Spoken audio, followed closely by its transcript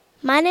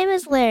My name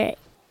is Lyric.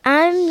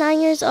 I'm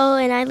 9 years old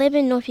and I live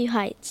in Northview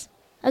Heights.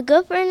 A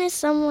good friend is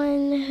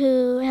someone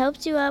who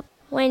helps you up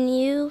when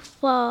you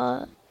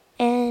fall.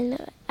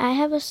 And I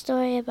have a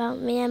story about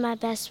me and my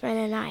best friend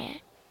Anaya.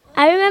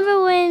 I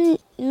remember when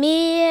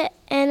me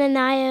and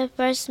Anaya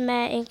first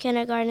met in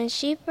kindergarten,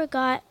 she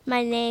forgot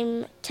my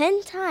name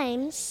 10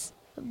 times.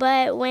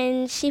 But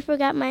when she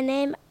forgot my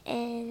name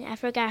and I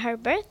forgot her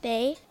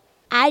birthday,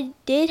 I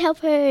did help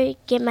her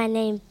get my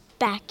name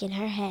back in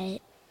her head.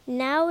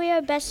 Now we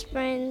are best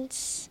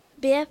friends,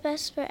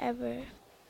 BFFs forever.